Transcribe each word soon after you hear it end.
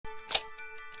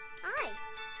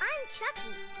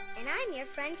Chucky, and I'm your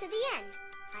friend to the end.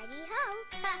 Heidi-ho.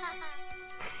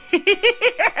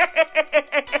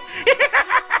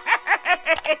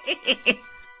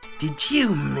 Did you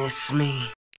miss me?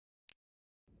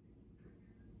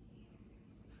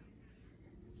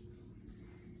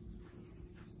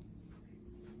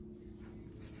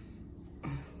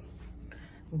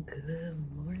 Good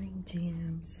morning,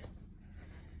 Gems.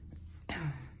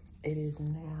 It is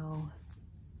now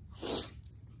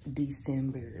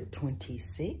December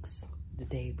 26th, the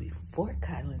day before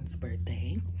Kylan's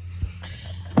birthday.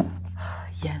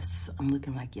 Yes, I'm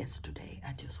looking like yesterday.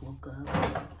 I just woke up.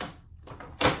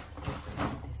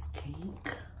 This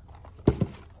cake.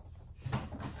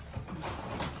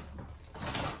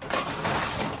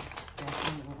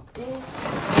 Definitely want this.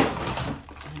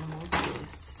 And I want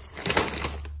this.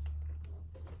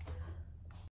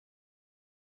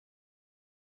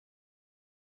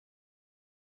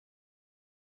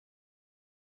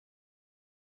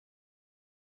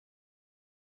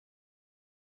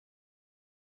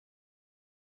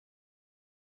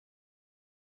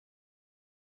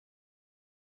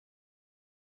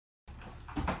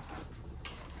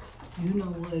 You know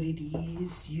what it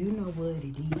is. You know what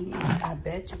it is. I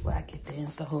bet you I can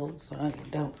dance the whole song and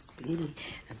don't spill it.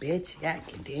 I bet you I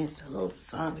can dance the whole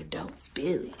song and don't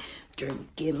spill it. Drink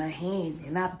in my hand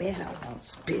and I bet I won't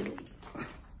spill it.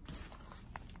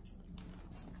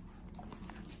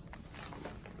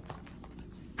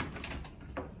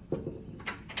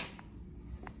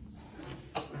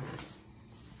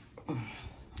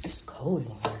 It's cold in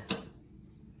here.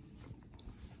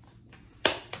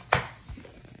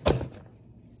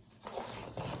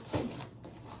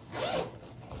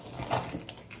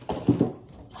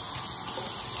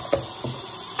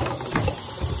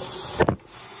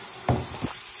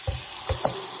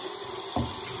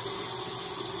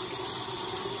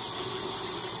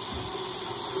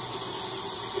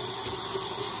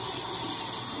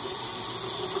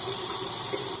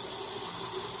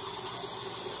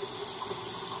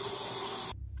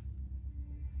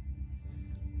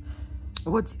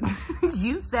 What?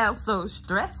 You sound so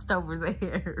stressed over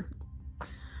there. This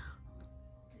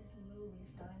movie is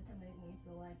starting to make me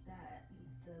feel like that.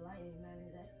 The lighting man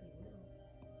is actually real.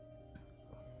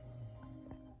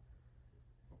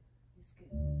 It's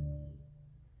good.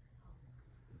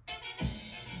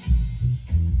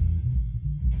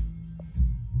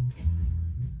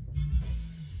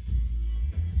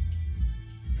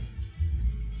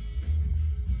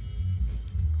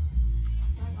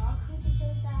 Like all cookies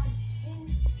that in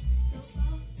so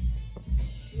far.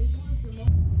 This one's the most.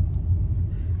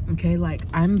 Okay, like,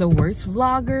 I'm the worst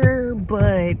vlogger,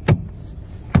 but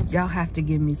y'all have to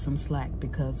give me some slack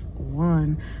because,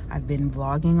 one, I've been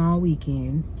vlogging all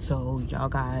weekend, so y'all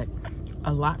got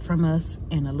a lot from us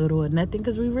and a little or nothing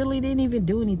because we really didn't even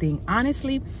do anything.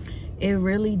 Honestly, it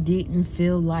really didn't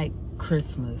feel like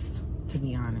Christmas, to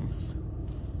be honest.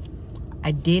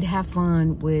 I did have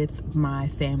fun with my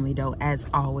family, though, as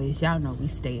always. Y'all know we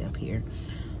stay up here.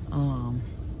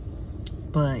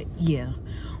 But, yeah.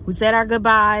 We said our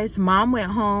goodbyes. Mom went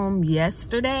home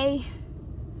yesterday.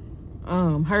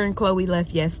 Her and Chloe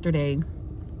left yesterday.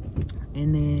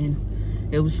 And then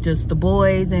it was just the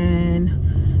boys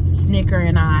and Snicker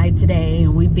and I today.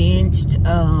 And we binged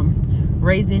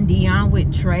Raising Dion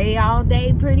with Trey all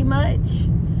day pretty much.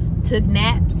 Took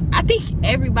naps. I think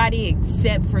everybody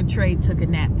except for Trey took a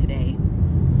nap today.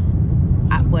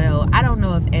 Well, I don't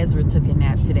know if Ezra took a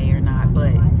nap today or not,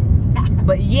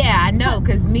 but yeah, I know,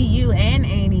 because me, you, and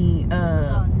Annie,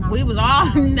 we was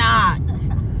all knocked.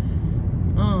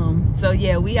 So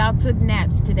yeah, we all took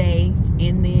naps today,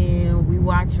 and then we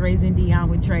watched Raising Dion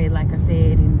with Trey, like I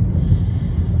said,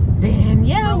 and then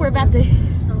yeah, we're about to.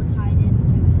 So tied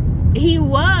into it. He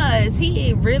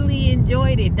really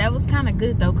enjoyed it. That was kind of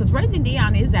good though, because Raising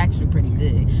Dion is actually pretty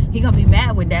good. He gonna be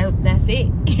mad when that's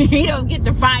it. He don't get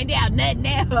to find out nothing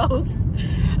else.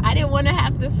 I didn't want to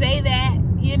have to say that,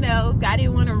 you know. I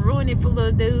didn't want to ruin it for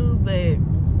little dude, but. I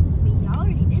mean, y'all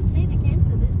already did say they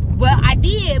canceled it. Well, I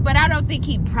did, but I don't think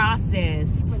he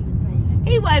processed.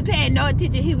 He wasn't paying no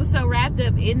attention. He was so wrapped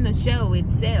up in the show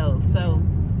itself. So,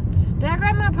 did I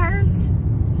grab my purse?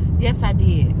 Yes, I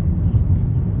did.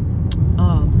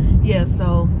 Yeah,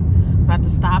 so about to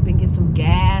stop and get some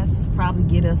gas. Probably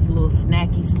get us a little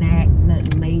snacky snack.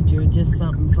 Nothing major, just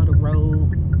something for the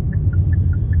road.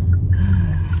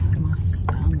 My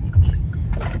stomach.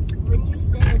 When you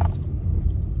said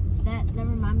that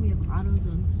reminded me of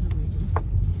AutoZone for some reason.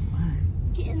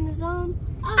 What? Get in the zone.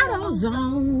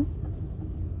 AutoZone.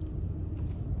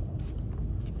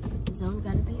 Zone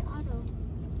gotta be auto.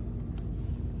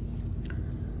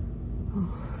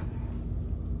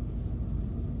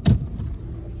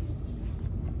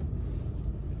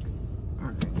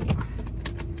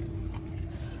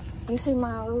 You see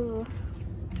my,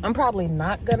 I'm probably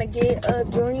not gonna get a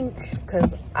drink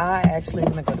because I actually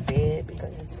want to go to bed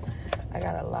because I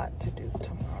got a lot to do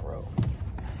tomorrow.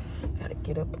 Gotta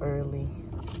get up early.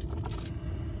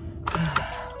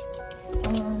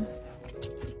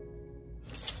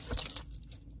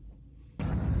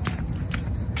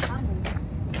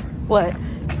 What?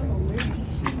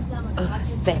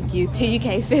 Thank you. Till you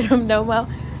can't fit them no more.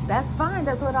 That's fine.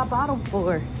 That's what I bought them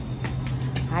for.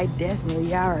 I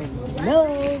definitely already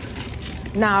know.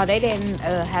 No, they didn't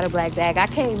have a black bag. I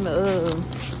came,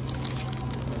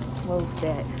 what was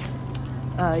that?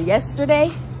 Yesterday?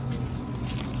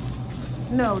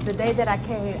 No, the day that I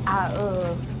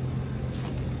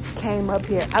came up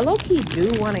here. I low-key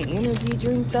do want an energy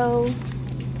drink though.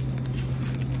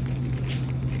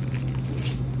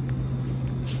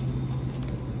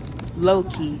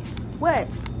 Low-key. What?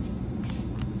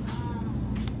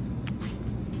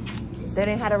 They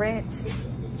didn't have a ranch?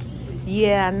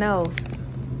 Yeah, I know.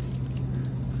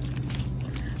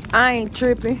 I ain't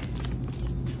tripping.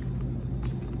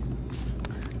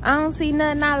 I don't see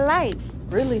nothing I like.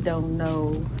 Really don't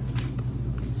know.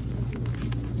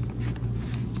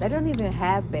 They don't even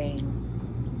have bang.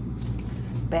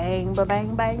 Bang, ba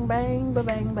bang, bang, bang, ba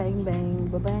bang, bang, bang,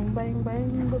 ba bang, bang,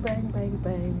 bang, ba bang, bang,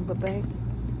 bang, ba bang.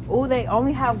 Oh, they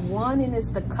only have one and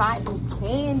it's the cotton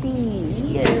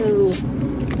candy. Ew.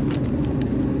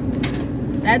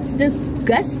 That's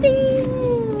disgusting.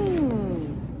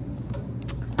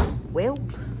 Well,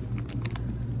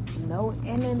 no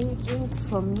energy drink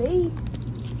for me.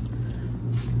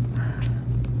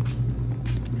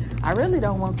 I really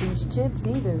don't want these chips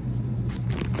either,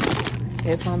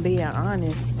 if I'm being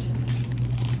honest.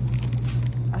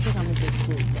 I think I'm gonna just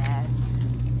get gas.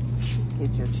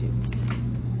 Get your chips.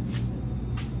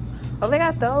 Oh, they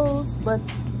got those, but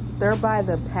they're by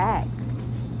the pack.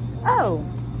 Oh.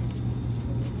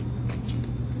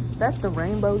 That's the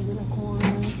rainbow unicorn.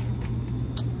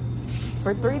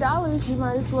 For $3, you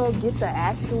might as well get the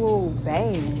actual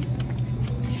bang.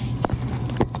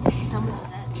 How much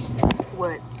is that?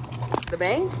 What? The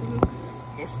bang?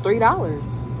 Mm-hmm. It's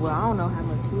 $3. Well, I don't know how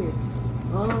much here.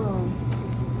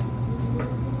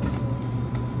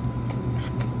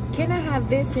 Can I have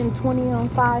this in 20 on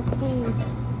 5, please?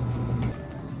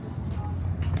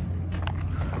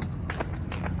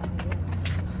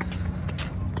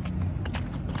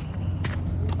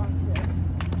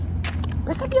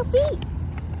 Pick up your feet.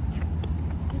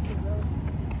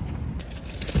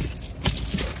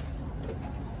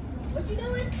 What you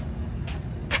doing?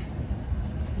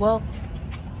 Well,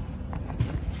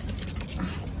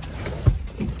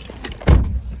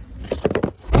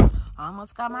 I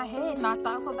almost got my head knocked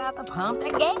off about to pump the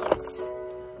gas.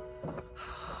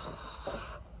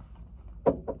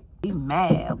 Be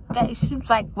mad, okay? She was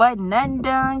like, what, nothing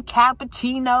done?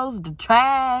 Cappuccinos, the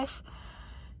trash,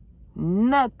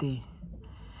 nothing.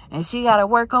 And she got to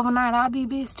work overnight. I'll be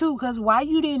pissed too, because why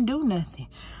you didn't do nothing?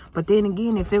 But then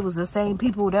again, if it was the same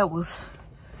people that was,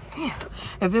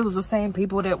 if it was the same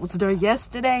people that was there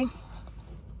yesterday,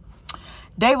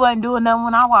 they wasn't doing nothing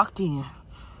when I walked in.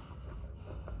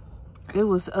 It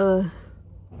was,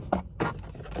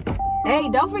 hey,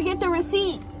 don't forget the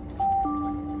receipt.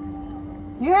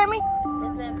 You heard me?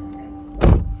 Yes, ma'am.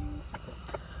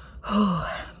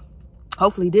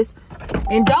 Hopefully this,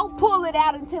 and don't pull it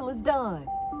out until it's done.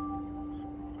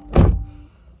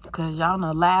 Because y'all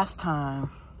know last time.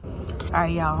 All right,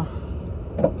 y'all.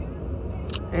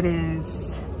 It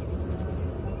is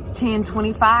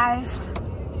 10:25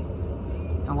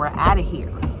 and we're out of here.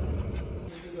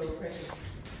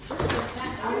 I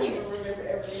don't even remember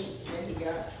everything that he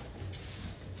got.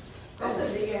 That's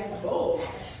a big ass bowl.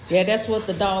 Yeah, that's what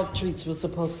the dog treats was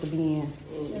supposed to be in.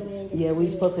 Yeah, we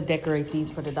supposed to decorate these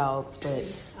for the dogs, but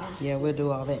yeah, we'll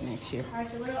do all that next year. Alright,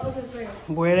 so what do I open first?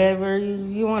 Whatever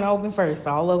you want to open first.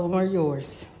 All of them are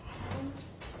yours.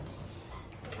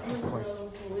 Of course.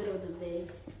 Little to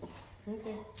big.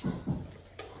 Okay.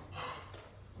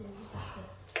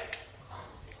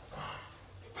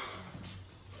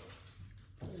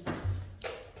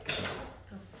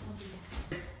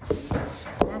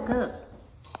 Back up.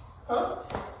 Huh?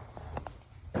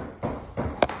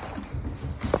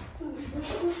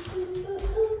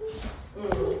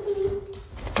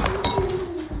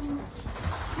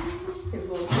 His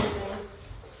little kitchen.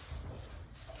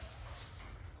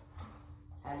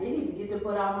 I didn't even get to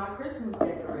put all my Christmas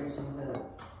decorations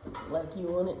up. Like you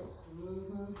want it?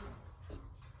 Mm-hmm.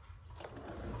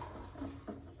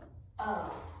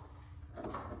 Oh.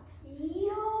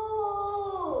 Yo!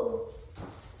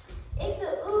 It's a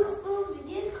Oops Boops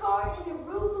gift card and a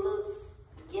Rublo's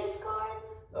gift card.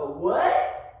 A what?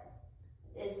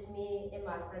 It's me and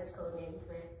my friend's code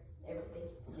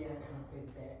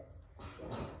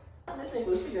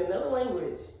speaking another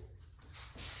language.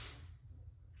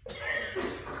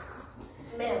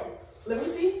 Ma'am. Let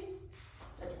me see.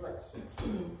 Not too much.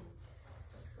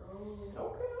 Let's go.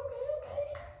 Okay.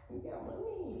 You got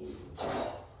money.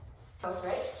 All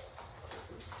right.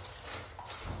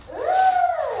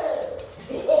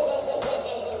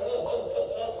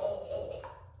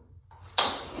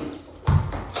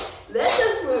 That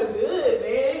just feel good,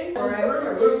 man.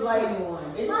 Alright, It's like,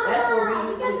 that's where we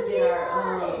Mom, you got usually the get our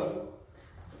same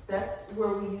that's where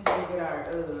we usually get our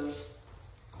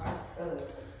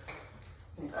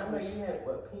I know you had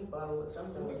what, pink bottle or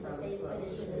something. It's the same, but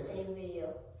it's in the same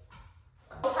video.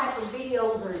 all type of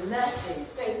videos or nothing.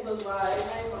 Facebook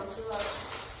Live. Hey, Mom, chill out.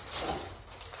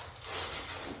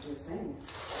 Just saying.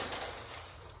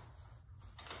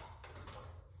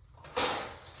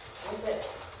 What's that?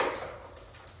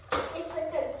 It's a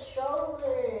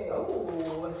controller.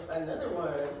 Oh, another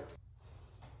one.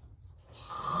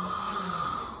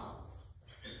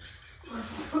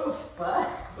 What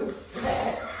was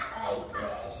that? I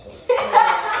guess it.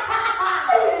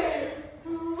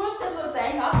 What's the little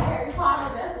thing off of Harry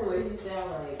Potter? That's what he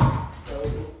sound like.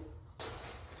 Jody.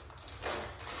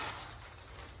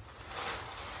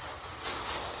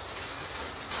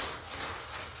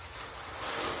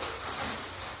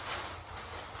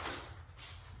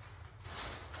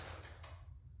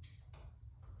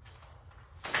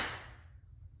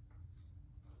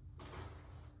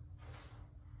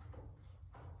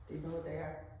 Do you know what they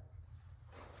are?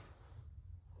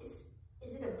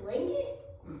 Is it a blanket?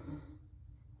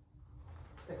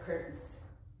 The curtains.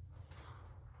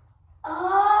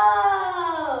 Oh!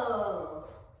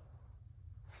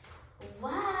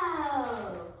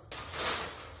 Wow!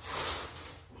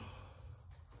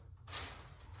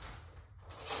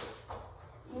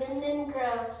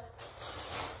 Minecraft.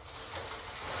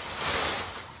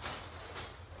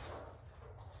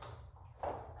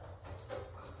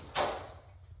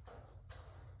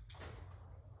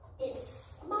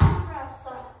 It's Minecraft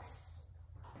socks.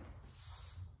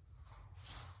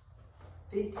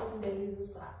 15 days of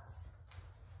socks.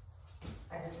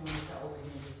 I just wanted to open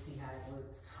it and see how it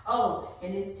looks. Oh,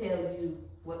 and this tells you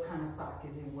what kind of sock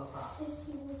is in what box. 15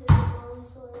 is a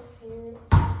dinosaur, parrots,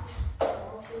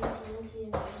 dolphin, TNT,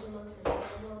 and Benjamin's a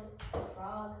dino, a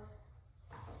frog,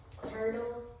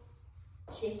 turtle,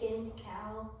 chicken,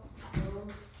 cow, worm,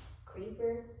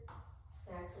 creeper,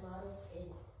 axolotl, and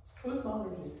Whose ball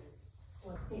is it?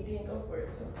 He didn't go for it,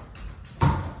 so.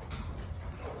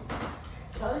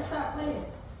 So let's stop playing.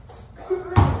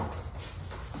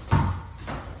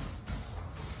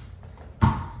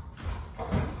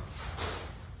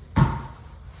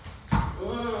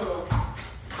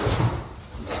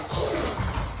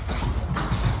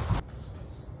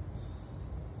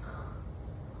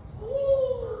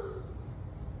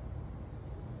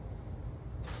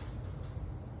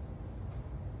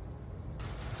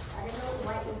 I didn't know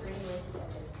white and green went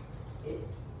together.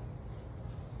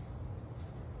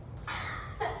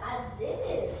 I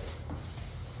did.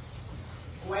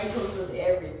 White goes with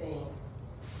everything.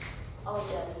 Oh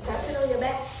yeah. Can I sit on your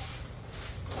back?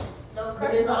 Don't But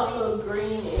crush there's my also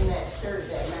green in that shirt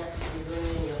that matches the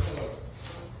green in your pants.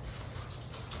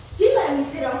 She let me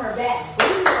sit on her back.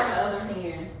 This is on the other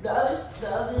hand. The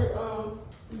other,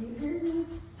 you hear me?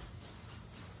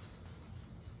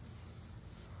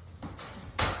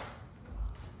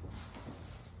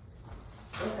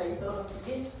 Okay, you throw them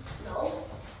again? No.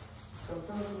 So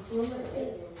throw them to the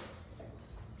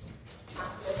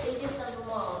The biggest of them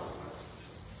all.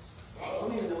 I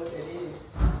don't even know what that is.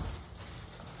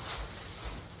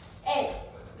 Hey,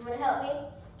 you wanna help me?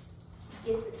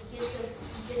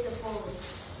 Get the phone.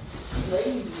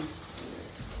 Lazy.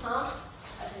 Huh?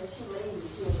 I said she lazy.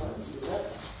 She don't want to do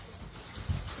nothing.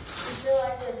 You feel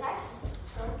like you're attacking?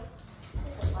 Huh?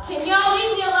 It's a box. Can y'all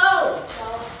leave me alone? So,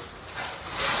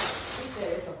 She said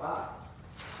it's a box.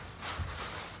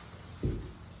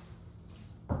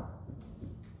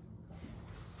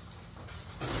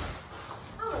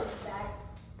 I'm gonna be back.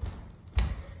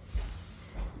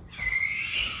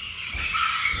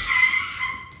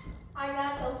 I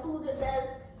got the food to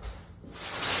desk.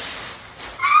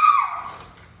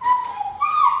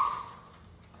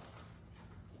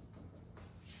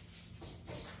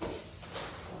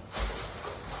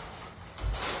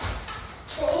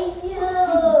 Thank you.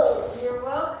 You're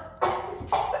welcome.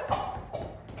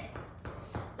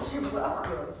 You're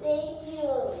welcome. Thank you.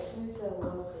 You're so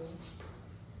welcome.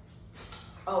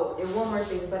 Oh, and one more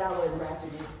thing, but I wasn't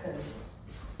wrapping this because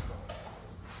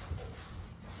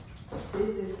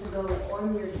this is to go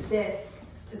on your desk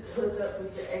to hook up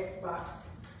with your Xbox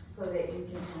so that you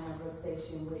can have a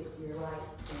station with your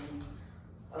lights and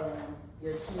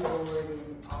your keyboard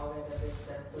and all that other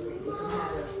stuff so that you can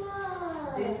have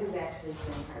a, this is actually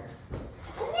from her.